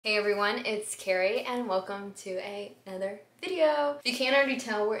Hey everyone, it's Carrie and welcome to another video. If you can't already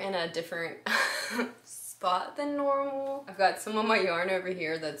tell, we're in a different spot than normal. I've got some of my yarn over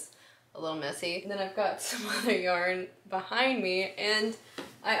here that's a little messy. And then I've got some other yarn behind me, and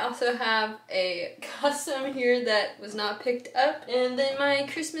I also have a custom here that was not picked up. And then my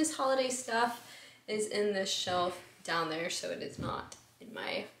Christmas holiday stuff is in this shelf down there, so it is not in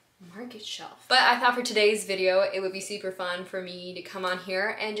my market shelf. But I thought for today's video it would be super fun for me to come on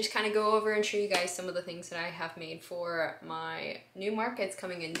here and just kind of go over and show you guys some of the things that I have made for my new markets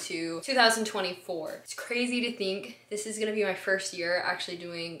coming into 2024. It's crazy to think this is gonna be my first year actually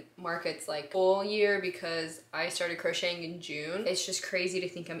doing markets like full year, because I started crocheting in June. It's just crazy to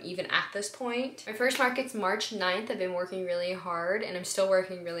think I'm even at this point. My first market's March 9th. I've been working really hard and I'm still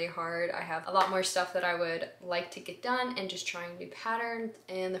working really hard. I have a lot more stuff that I would like to get done and just trying new patterns,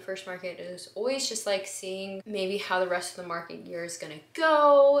 and the first market is always just like seeing maybe how the rest of the market year is gonna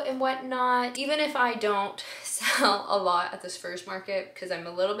go and whatnot. Even if I don't sell a lot at this first market, because I'm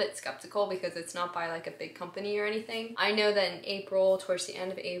a little bit skeptical because it's not by like a big company or anything. I know that in April, towards the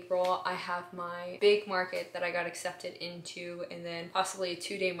end of April, I have my big market that I got accepted into, and then possibly a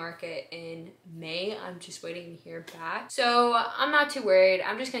 2-day market in May. I'm just waiting to hear back. So I'm not too worried.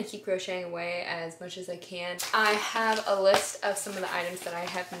 I'm just gonna keep crocheting away as much as I can. I have a list of some of the items that I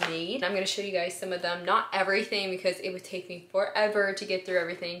have made. I'm gonna show you guys some of them, not everything because it would take me forever to get through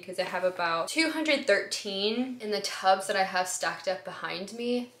everything, because I have about 213 in the tubs that I have stacked up behind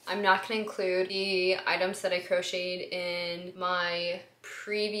me. I'm not gonna include the items that I crocheted in my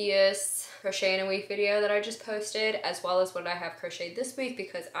previous crochet in a week video that I just posted, as well as what I have crocheted this week,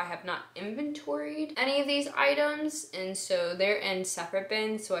 because I have not inventoried any of these items, and so they're in separate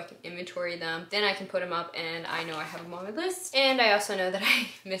bins so I can inventory them. Then I can put them up and I know I have them on my list. And I also know that I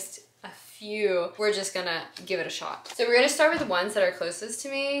missed a few. We're just gonna give it a shot. So we're gonna start with the ones that are closest to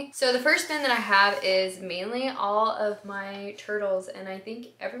me. So the first bin that I have is mainly all of my turtles, and I think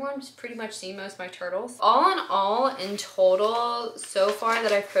everyone's pretty much seen most of my turtles. All in all, in total, so far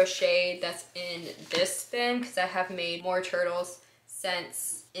that I've crocheted that's in this bin, because I have made more turtles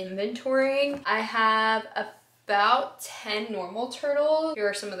since inventorying, I have about 10 normal turtles. Here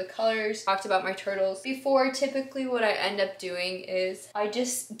are some of the colors. Talked about my turtles before. Typically what I end up doing is I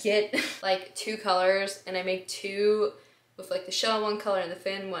just get like 2 colors and I make 2 with like the shell one color and the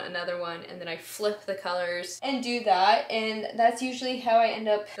fin one another one, and then I flip the colors and do that, and that's usually how I end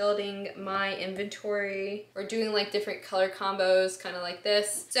up building my inventory, or doing like different color combos, kind of like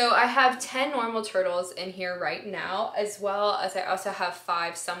this. So I have 10 normal turtles in here right now, as well as I also have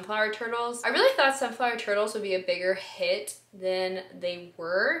 5 sunflower turtles. I really thought sunflower turtles would be a bigger hit than they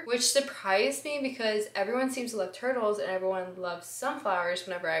were, which surprised me because everyone seems to love turtles and everyone loves sunflowers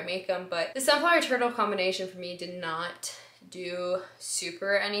whenever I make them, but the sunflower turtle combination for me did not do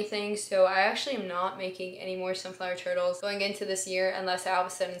super anything. So I actually am not making any more sunflower turtles going into this year, unless I all of a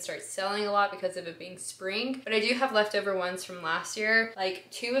sudden start selling a lot because of it being spring. But I do have leftover ones from last year,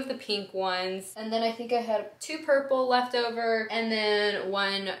 like 2 of the pink ones, and then I think I had 2 purple left over, and then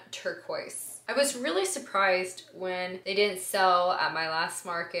 1 turquoise. I was really surprised when they didn't sell at my last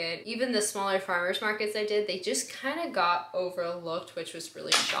market. Even the smaller farmers markets I did, they just kind of got overlooked, which was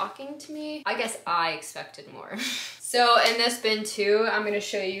really shocking to me. I guess I expected more. So in this bin too, I'm gonna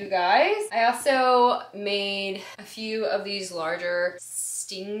show you guys. I also made a few of these larger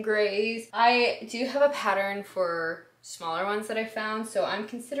stingrays. I do have a pattern for smaller ones that I found, so I'm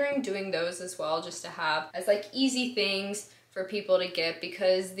considering doing those as well, just to have as like easy things for people to get,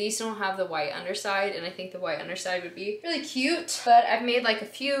 because these don't have the white underside, and I think the white underside would be really cute. But I've made like a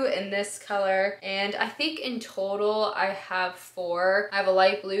few in this color, and I think in total I have 4. I have a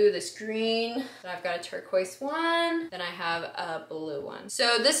light blue, this green, then I've got a turquoise one, then I have a blue one.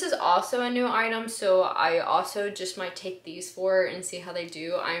 So this is also a new item, so I also just might take these 4 and see how they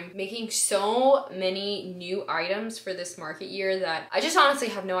do. I'm making so many new items for this market year that I just honestly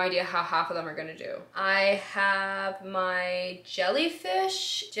have no idea how half of them are gonna do. I have my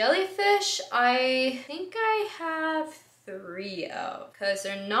jellyfish. I think I have 3 of, because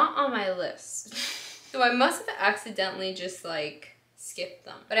they're not on my list. So I must have accidentally just like skipped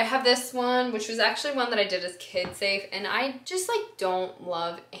them. But I have this one, which was actually one that I did as kid safe, and I just like don't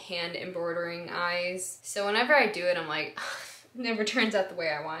love hand embroidering eyes. So whenever I do it, I'm like, never turns out the way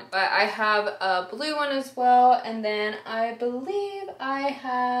I want. But I have a blue one as well, and then I believe I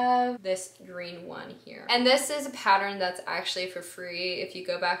have this green one here. And this is a pattern that's actually for free. If you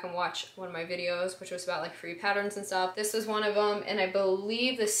go back and watch one of my videos, which was about like free patterns and stuff, this was one of them, and I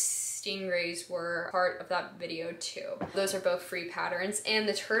believe this stingrays were part of that video too. Those are both free patterns, and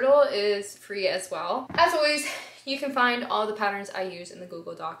the turtle is free as well. As always, you can find all the patterns I use in the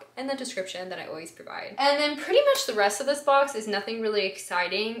Google Doc in the description that I always provide. And then pretty much the rest of this box is nothing really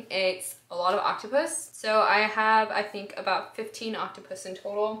exciting. It's a lot of octopus. So I have, I think, about 15 octopus in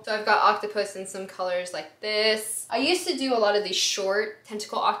total. So I've got octopus in some colors like this. I used to do a lot of these short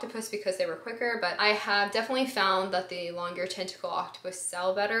tentacle octopus because they were quicker, but I have definitely found that the longer tentacle octopus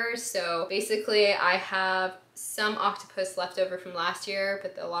sell better. So basically I have some octopus left over from last year,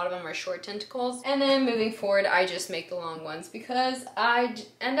 but a lot of them are short tentacles. And then moving forward, I just make the long ones because I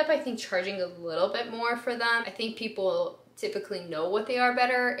end up, I think, charging a little bit more for them. I think people typically know what they are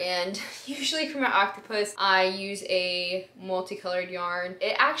better, and usually for my octopus I use a multicolored yarn.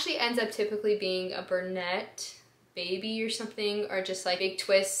 It actually ends up typically being a Burnett baby or something, or just like big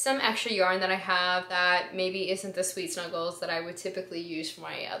twist, some extra yarn that I have that maybe isn't the sweet snuggles that I would typically use for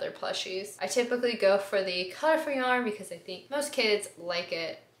my other plushies. I typically go for the colorful yarn because I think most kids like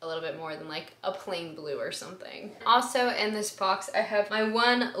it a little bit more than like a plain blue or something. Also in this box I have my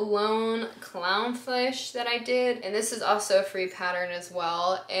one lone clownfish that I did, and this is also a free pattern as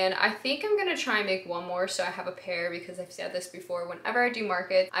well, and I think I'm gonna try and make one more so I have a pair, because I've said this before, whenever I do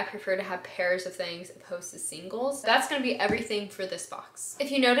markets I prefer to have pairs of things opposed to singles. That's gonna be everything for this box. If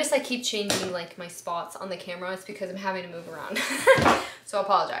you notice I keep changing like my spots on the camera, it's because I'm having to move around. So I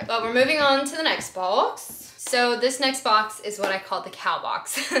apologize. But we're moving on to the next box. So this next box is what I call the cow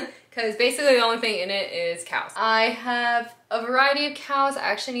box because basically the only thing in it is cows. I have a variety of cows. I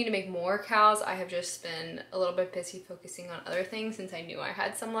actually need to make more cows. I have just been a little bit busy focusing on other things since I knew I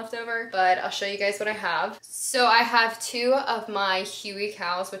had some left over, but I'll show you guys what I have. So I have 2 of my Hughie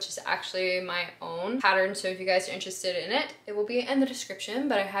cows, which is actually my own pattern. So if you guys are interested in it, it will be in the description,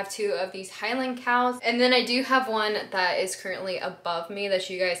 but I have 2 of these Highland cows. And then I do have one that is currently above me that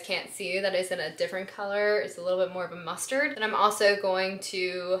you guys can't see, that is in a different color. It's a little bit more of a mustard that I'm also going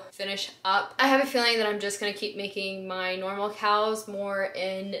to finish up. I have a feeling that I'm just gonna keep making my normal cows more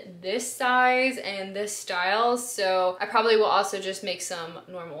in this size and this style, so I probably will also just make some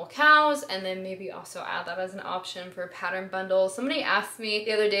normal cows and then maybe also add that as an option for pattern bundles. Somebody asked me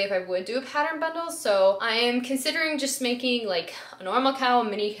the other day if I would do a pattern bundle, so I am considering just making like a normal cow, a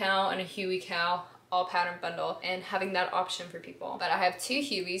mini cow, and a Hughie cow all pattern bundle and having that option for people. But I have 2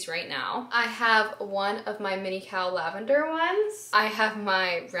 Hueys right now. I have one of my mini cow lavender ones. I have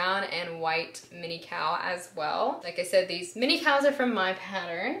my brown and white mini cow as well. Like I said, these mini cows are from my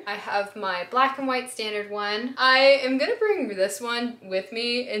pattern. I have my black and white standard one. I am gonna bring this one with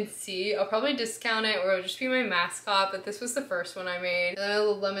me and see. I'll probably discount it or it'll just be my mascot, but this was the first one I made. The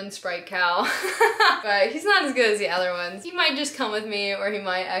little lemon sprite cow. But he's not as good as the other ones. He might just come with me, or he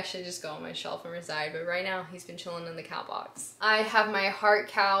might actually just go on my shelf and reside, but right now he's been chilling in the cow box. I have my heart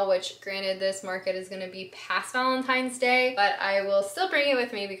cow, which granted this market is gonna be past Valentine's Day, but I will still bring it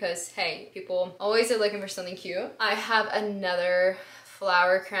with me because hey, people always are looking for something cute. I have another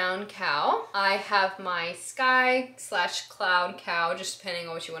flower crown cow. I have my sky / cloud cow, just depending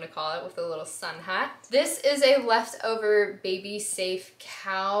on what you want to call it, with a little sun hat. This is a leftover baby safe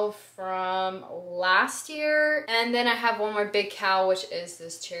cow from last year. And then I have one more big cow, which is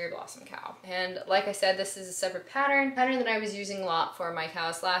this cherry blossom cow. And like I said, this is a separate pattern that I was using a lot for my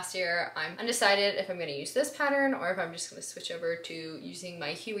cows last year. I'm undecided if I'm going to use this pattern or if I'm just going to switch over to using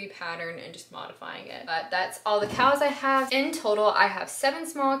my Hughie pattern and just modifying it. But that's all the cows I have. In total, I have 7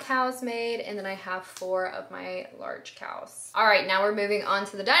 small cows made, and then I have 4 of my large cows. All right, now we're moving on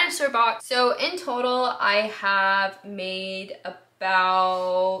to the dinosaur box. So in total, I have made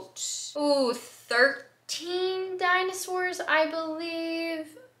about 13 dinosaurs, I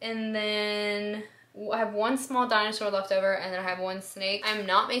believe. And then I have 1 small dinosaur left over, and then I have 1 snake. I'm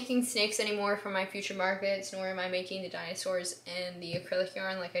not making snakes anymore for my future markets, nor am I making the dinosaurs in the acrylic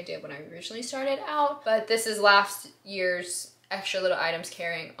yarn like I did when I originally started out. But this is last year's extra little items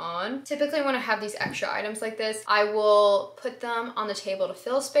carrying on. Typically when I have these extra items like this, I will put them on the table to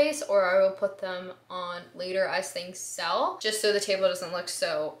fill space, or I will put them on later as things sell, just so the table doesn't look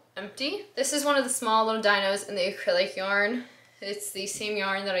so empty. This is one of the small little dinos in the acrylic yarn. It's the same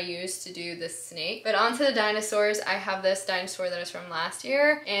yarn that I used to do this snake. But onto the dinosaurs, I have this dinosaur that is from last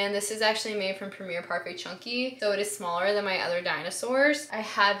year, and this is actually made from Premier Parfait Chunky, so it is smaller than my other dinosaurs. I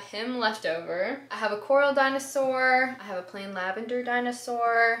have him left over. I have a coral dinosaur, I have a plain lavender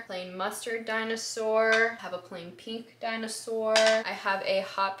dinosaur, plain mustard dinosaur, I have a plain pink dinosaur, I have a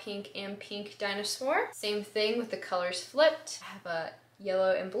hot pink and pink dinosaur. Same thing with the colors flipped. I have a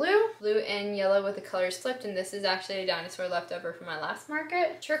yellow and blue. Blue and yellow with the colors flipped, and this is actually a dinosaur left over from my last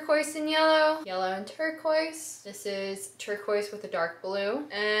market. Turquoise and yellow, yellow and turquoise. This is turquoise with a dark blue,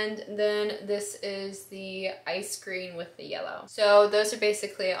 and then this is the ice green with the yellow. So those are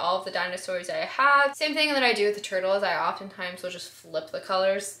basically all of the dinosaurs I have. Same thing that I do with the turtles, I oftentimes will just flip the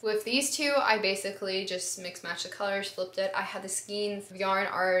colors. With these two, I basically just mix match the colors, flipped it. I had the skeins of yarn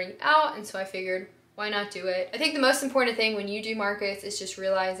already out, and so I figured, why not do it? I think the most important thing when you do markets is just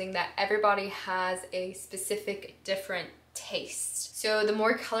realizing that everybody has a specific different taste. So the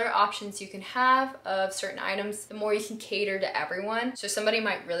more color options you can have of certain items, the more you can cater to everyone. So somebody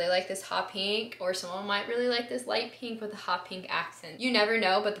might really like this hot pink, or someone might really like this light pink with a hot pink accent. You never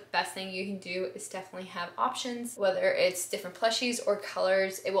know, but the best thing you can do is definitely have options, whether it's different plushies or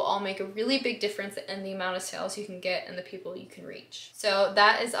colors. It will all make a really big difference in the amount of sales you can get and the people you can reach. So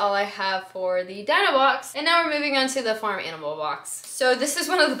that is all I have for the Dino box. And now we're moving on to the farm animal box. So this is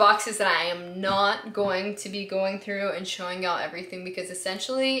one of the boxes that I am not going to be going through and showing y'all everything, because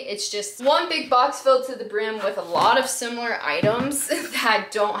essentially it's just one big box filled to the brim with a lot of similar items that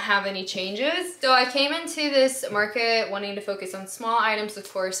don't have any changes. So I came into this market wanting to focus on small items, of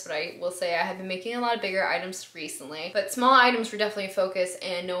course, but I will say I have been making a lot of bigger items recently. But small items were definitely a focus,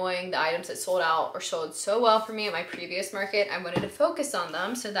 and knowing the items that sold out or sold so well for me at my previous market, I wanted to focus on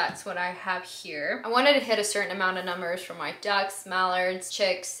them. So that's what I have here. I wanted to hit a certain amount of numbers for my ducks, mallards,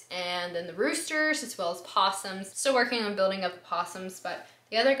 chicks, and then the roosters, as well as possums. Still working on building up the possums, but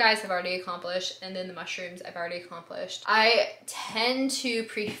the other guys have already accomplished, and then the mushrooms I've already accomplished. I tend to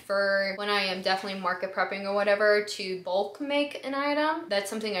prefer, when I am definitely market prepping or whatever, to bulk make an item. That's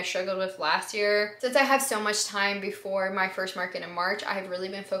something I struggled with last year. Since I have so much time before my first market in March, I have really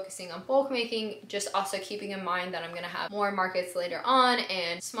been focusing on bulk making, just also keeping in mind that I'm gonna have more markets later on,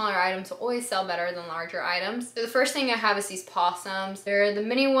 and smaller items will always sell better than larger items. So the first thing I have is these possums. They're the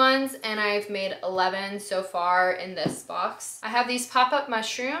mini ones, and I've made 11 so far in this box. I have these pop-up mushrooms,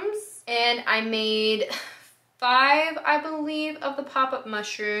 and I made 5, I believe, of the pop-up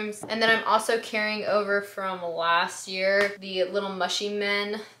mushrooms. And then I'm also carrying over from last year the little mushy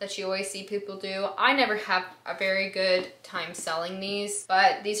men that you always see people do. I never have a very good time selling these,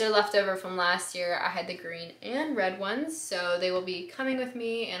 but these are left over from last year. I had the green and red ones, so they will be coming with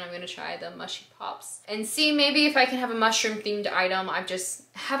me, and I'm gonna try the mushy pops and see maybe if I can have a mushroom themed item. I just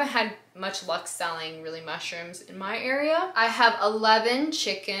haven't had much luck selling really mushrooms in my area. I have 11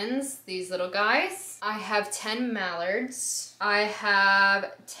 chickens, these little guys. I have 10 mallards. I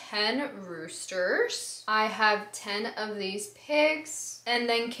have 10 roosters. I have 10 of these pigs. And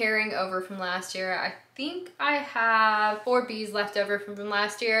then carrying over from last year, I think I have 4 bees left over from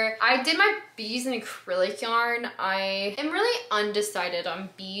last year. I did my bees in acrylic yarn. I am really undecided on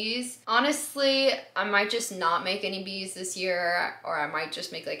bees. Honestly, I might just not make any bees this year, or I might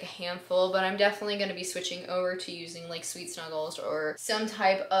just make like a handful, but I'm definitely gonna be switching over to using like Sweet Snuggles or some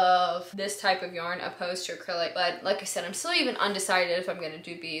type of this type of yarn opposed to acrylic. But like I said, I'm still even undecided if I'm gonna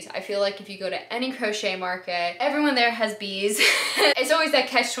do bees. I feel like if you go to any crochet market, everyone there has bees. It's always that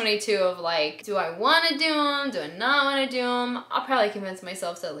catch-22 of like, do I want to do them? Do I not want to do them? I'll probably convince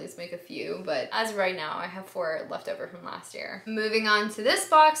myself to at least make a few, but as of right now, I have 4 left over from last year. Moving on to this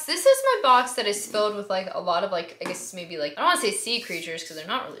box. This is my box that is filled with like a lot of like, I guess maybe like, I don't want to say sea creatures because they're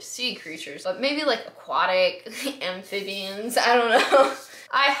not really sea creatures, but maybe like aquatic amphibians. I don't know.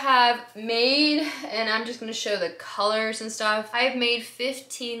 I have made, and I'm just gonna show the colors and stuff. I have made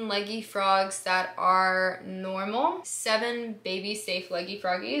 15 leggy frogs that are normal, 7 baby safe leggy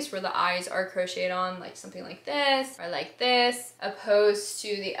froggies where the eyes are crocheted on like something like this or like this, opposed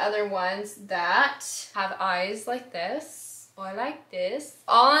to the other ones that have eyes like this or like this.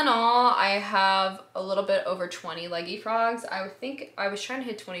 All in all, I have a little bit over 20 leggy frogs. I would think I was trying to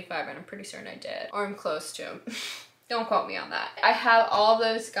hit 25, and I'm pretty certain I did, or I'm close to. Don't quote me on that. I have all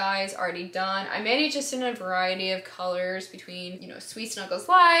those guys already done. I made it just in a variety of colors between, you know, Sweet Snuggles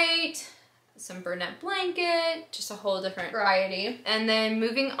Light, some Burnett Blanket, just a whole different variety. And then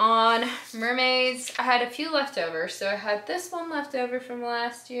moving on, mermaids, I had a few left over. So I had this one left over from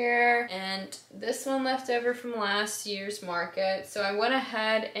last year and this one left over from last year's market. So I went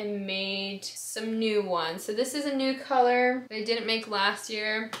ahead and made some new ones. So this is a new color that I didn't make last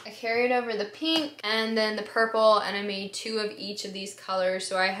year. I carried over the pink and then the purple, and I made 2 of each of these colors.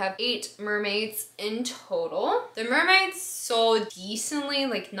 So I have 8 mermaids in total. The mermaids sold decently,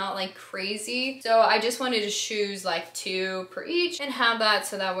 like not like crazy. So I just wanted to choose like 2 per each and have that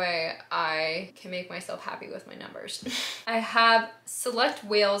so that way I can make myself happy with my numbers. I have select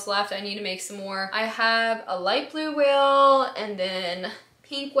whales left. I need to make some more. I have a light blue whale and then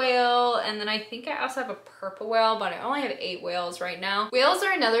pink whale, and then I think I also have a purple whale, but I only have 8 whales right now. Whales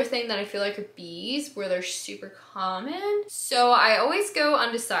are another thing that I feel like are bees, where they're super common. So I always go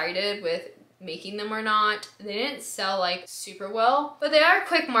undecided with making them or not. They didn't sell like super well, but they are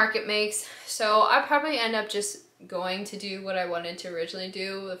quick market makes. So I probably end up just going to do what I wanted to originally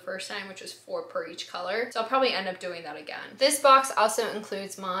do the first time, which was 4 per each color. So I'll probably end up doing that again. This box also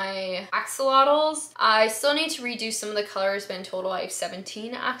includes my axolotls. I still need to redo some of the colors, but in total I have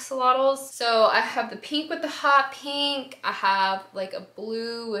 17 axolotls. So I have the pink with the hot pink. I have like a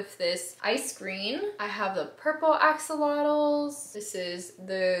blue with this ice green. I have the purple axolotls. This is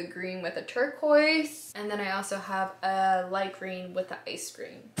the green with a turquoise. And then I also have a light green with the ice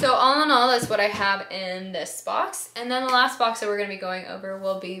green. So all in all, that's what I have in this box. And then the last box that we're going to be going over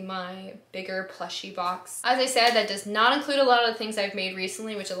will be my bigger plushie box. As I said, that does not include a lot of the things I've made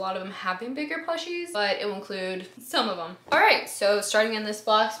recently, which a lot of them have been bigger plushies, but it will include some of them. All right, so starting in this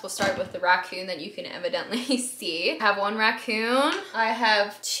box, we'll start with the raccoon that you can evidently see. I have 1 raccoon. I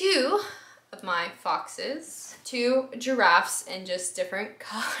have 2 of my foxes, 2 giraffes in just different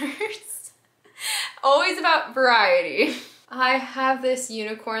colors. Always about variety. I have this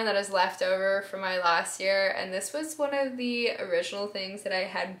unicorn that is left over from my last year, and this was one of the original things that I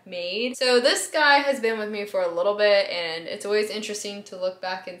had made. So this guy has been with me for a little bit, and it's always interesting to look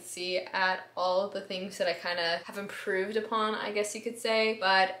back and see at all of the things that I kind of have improved upon, I guess you could say.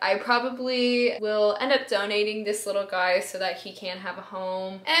 But I probably will end up donating this little guy so that he can have a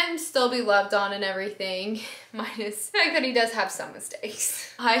home and still be loved on and everything, minus the fact that he does have some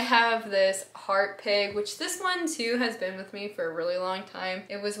mistakes. I have this heart pig, which this one too has been with me for a really long time.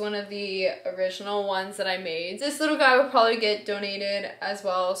 It was one of the original ones that I made. This little guy will probably get donated as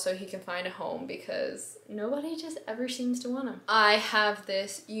well so he can find a home, because nobody just ever seems to want him. I have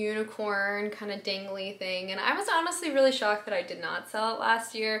this unicorn kind of dangly thing, and I was honestly really shocked that I did not sell it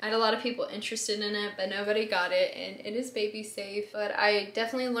last year. I had a lot of people interested in it, but nobody got it, and it is baby safe. But I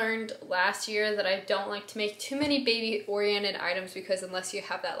definitely learned last year that I don't like to make too many baby oriented items, because unless you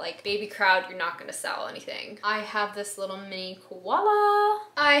have that like baby crowd, you're not gonna sell anything. I have this little mini koala.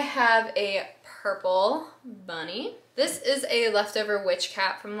 I have a purple bunny. This is a leftover witch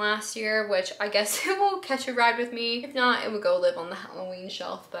cat from last year, which I guess it will catch a ride with me. If not, it would go live on the Halloween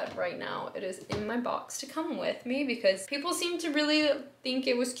shelf, but right now it is in my box to come with me because people seem to really think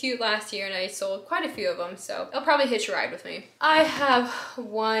it was cute last year and I sold quite a few of them, so it'll probably hitch a ride with me. I have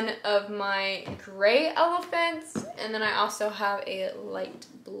one of my gray elephants, and then I also have a light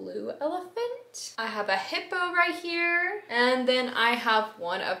blue elephant. I have a hippo right here, and then I have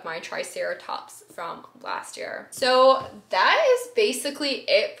one of my triceratops from last year. So that is basically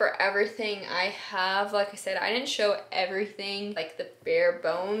it for everything I have. Like I said, I didn't show everything, like the bare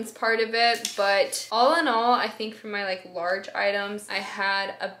bones part of it, but all in all, I think for my like large items, I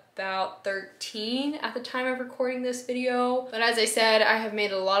had about 13 at the time of recording this video. But as I said, I have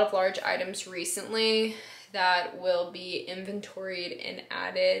made a lot of large items recently that will be inventoried and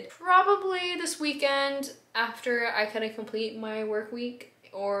added probably this weekend after I kind of complete my work week,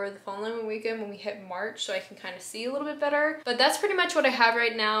 or the following weekend when we hit March, so I can kind of see a little bit better. But that's pretty much what I have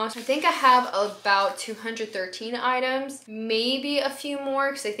right now. I think I have about 213 items, maybe a few more,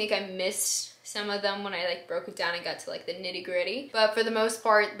 because I think I missed some of them when I like broke it down and got to like the nitty gritty. But for the most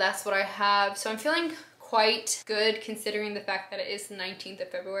part, that's what I have. So I'm feeling quite good considering the fact that it is the 19th of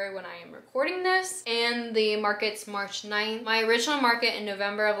February when I am recording this, and the market's March 9th. My original market in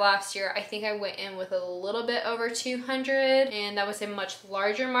November of last year, I think I went in with a little bit over 200, and that was a much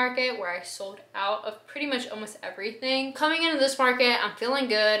larger market where I sold out of pretty much almost everything. Coming into this market, I'm feeling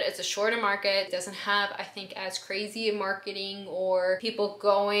good. It's a shorter market. It doesn't have, I think, as crazy marketing or people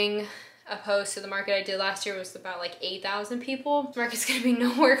going, opposed to the market I did last year was about like 8,000 people. This market's gonna be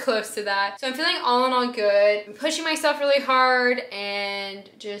nowhere close to that. So I'm feeling all in all good. I'm pushing myself really hard and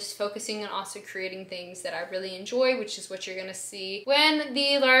just focusing on also creating things that I really enjoy, which is what you're gonna see when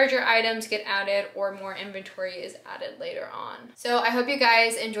the larger items get added or more inventory is added later on. So I hope you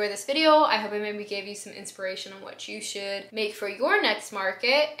guys enjoy this video. I hope I maybe gave you some inspiration on what you should make for your next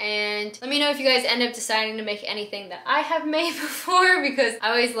market. And let me know if you guys end up deciding to make anything that I have made before, because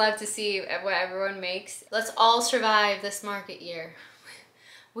I always love to see what everyone makes. Let's all survive this market year.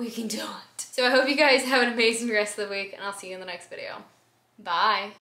 We can do it. So I hope you guys have an amazing rest of the week, and I'll see you in the next video. Bye.